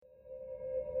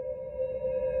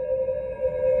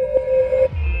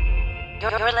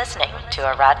You're listening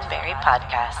to a Roddenberry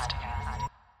podcast.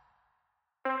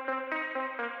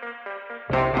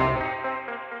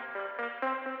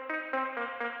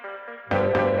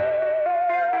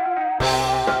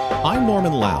 I'm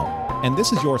Norman Lau, and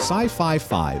this is your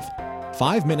SciFi5,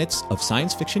 5 minutes of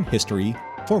science fiction history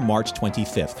for March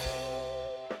 25th.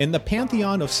 In the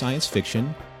pantheon of science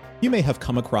fiction, you may have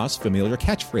come across familiar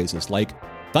catchphrases like,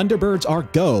 Thunderbirds are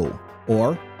go,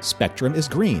 or Spectrum is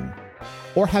green,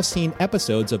 or have seen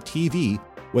episodes of TV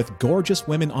with gorgeous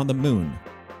women on the moon,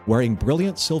 wearing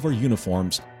brilliant silver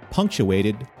uniforms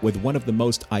punctuated with one of the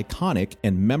most iconic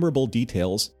and memorable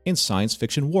details in science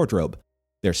fiction wardrobe,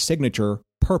 their signature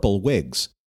purple wigs.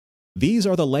 These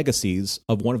are the legacies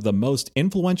of one of the most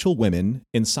influential women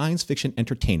in science fiction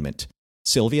entertainment,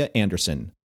 Sylvia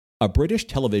Anderson, a British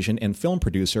television and film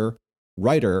producer,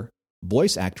 writer,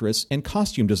 voice actress, and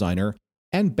costume designer,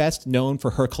 and best known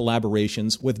for her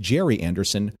collaborations with Gerry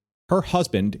Anderson, her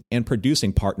husband and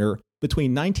producing partner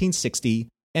between 1960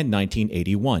 and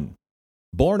 1981.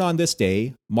 Born on this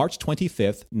day, March 25,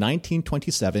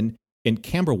 1927, in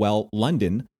Camberwell,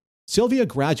 London, Sylvia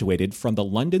graduated from the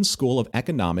London School of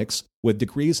Economics with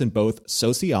degrees in both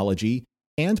sociology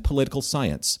and political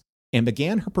science, and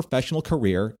began her professional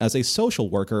career as a social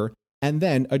worker and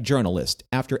then a journalist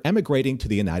after emigrating to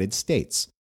the United States.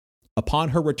 Upon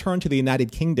her return to the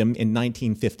United Kingdom in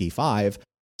 1955,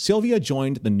 Sylvia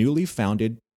joined the newly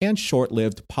founded and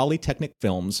short-lived Polytechnic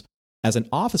Films as an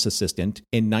office assistant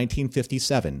in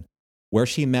 1957, where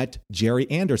she met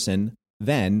Gerry Anderson,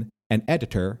 then an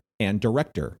editor and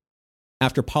director.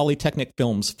 After Polytechnic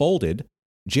Films folded,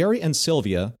 Gerry and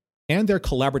Sylvia and their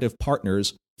collaborative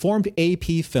partners formed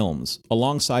AP Films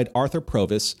alongside Arthur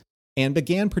Provis and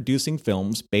began producing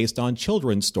films based on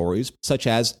children's stories such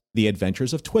as The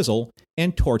Adventures of Twizzle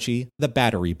and Torchy the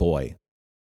Battery Boy.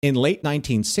 In late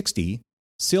 1960,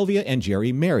 Sylvia and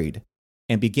Gerry married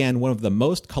and began one of the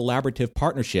most collaborative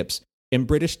partnerships in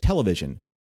British television,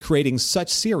 creating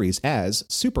such series as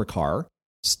Supercar,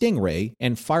 Stingray,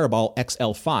 and Fireball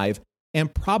XL5,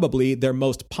 and probably their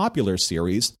most popular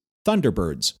series,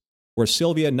 Thunderbirds, where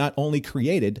Sylvia not only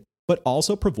created but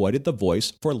also provided the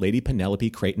voice for Lady Penelope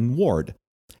Creighton Ward.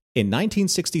 In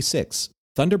 1966,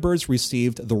 Thunderbirds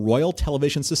received the Royal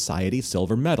Television Society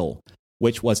Silver Medal,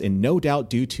 which was in no doubt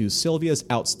due to Sylvia's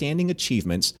outstanding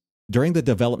achievements during the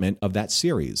development of that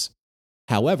series.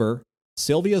 However,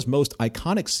 Sylvia's most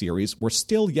iconic series were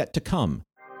still yet to come.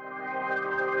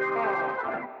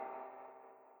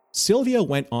 Sylvia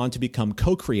went on to become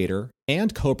co-creator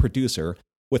and co-producer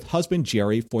with husband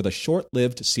Gerry for the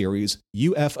short-lived series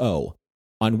UFO,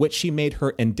 on which she made her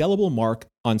indelible mark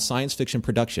on science fiction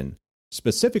production,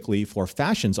 specifically for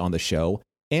fashions on the show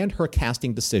and her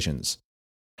casting decisions.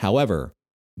 However,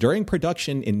 during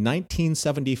production in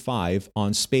 1975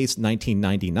 on Space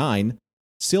 1999,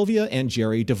 Sylvia and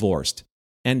Gerry divorced,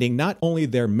 ending not only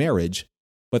their marriage,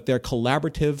 but their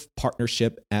collaborative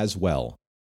partnership as well.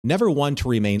 Never one to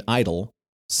remain idle,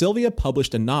 Sylvia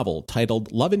published a novel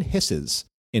titled Love and Hisses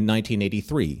in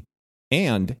 1983,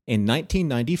 and in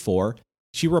 1994,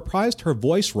 she reprised her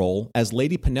voice role as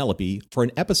Lady Penelope for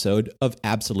an episode of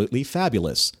Absolutely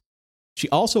Fabulous. She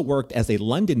also worked as a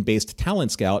London-based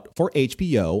talent scout for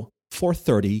HBO for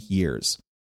 30 years.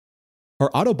 Her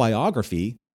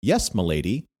autobiography, Yes,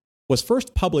 M'Lady, was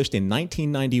first published in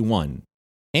 1991,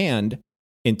 and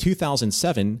in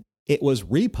 2007, it was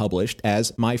republished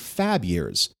as My Fab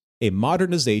Years, a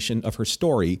modernization of her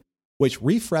story which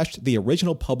refreshed the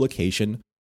original publication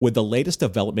with the latest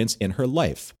developments in her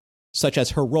life, such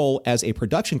as her role as a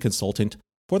production consultant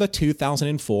for the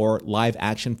 2004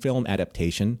 live-action film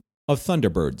adaptation of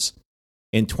Thunderbirds.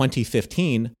 In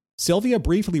 2015, Sylvia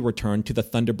briefly returned to the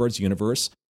Thunderbirds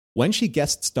universe when she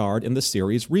guest-starred in the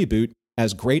series reboot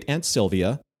as Great Aunt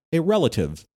Sylvia, a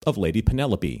relative of Lady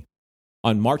Penelope.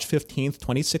 On March 15,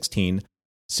 2016,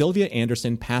 Sylvia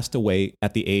Anderson passed away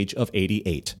at the age of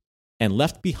 88 and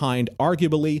left behind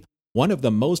arguably one of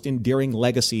the most endearing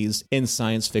legacies in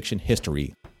science fiction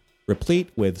history,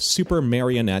 replete with super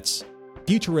marionettes,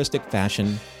 futuristic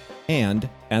fashion, and,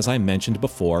 as I mentioned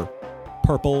before,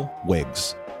 purple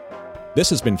wigs.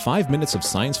 This has been 5 minutes of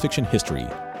science fiction history,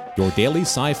 your daily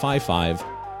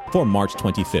SciFi5 for March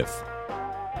 25th.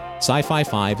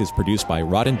 SciFi5 is produced by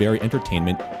Roddenberry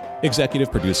Entertainment,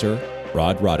 executive producer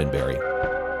Rod Roddenberry.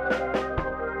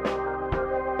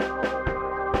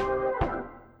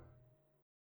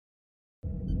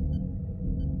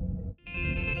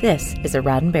 This is a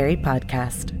Roddenberry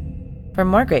podcast. For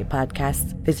more great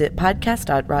podcasts, visit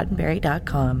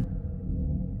podcast.roddenberry.com.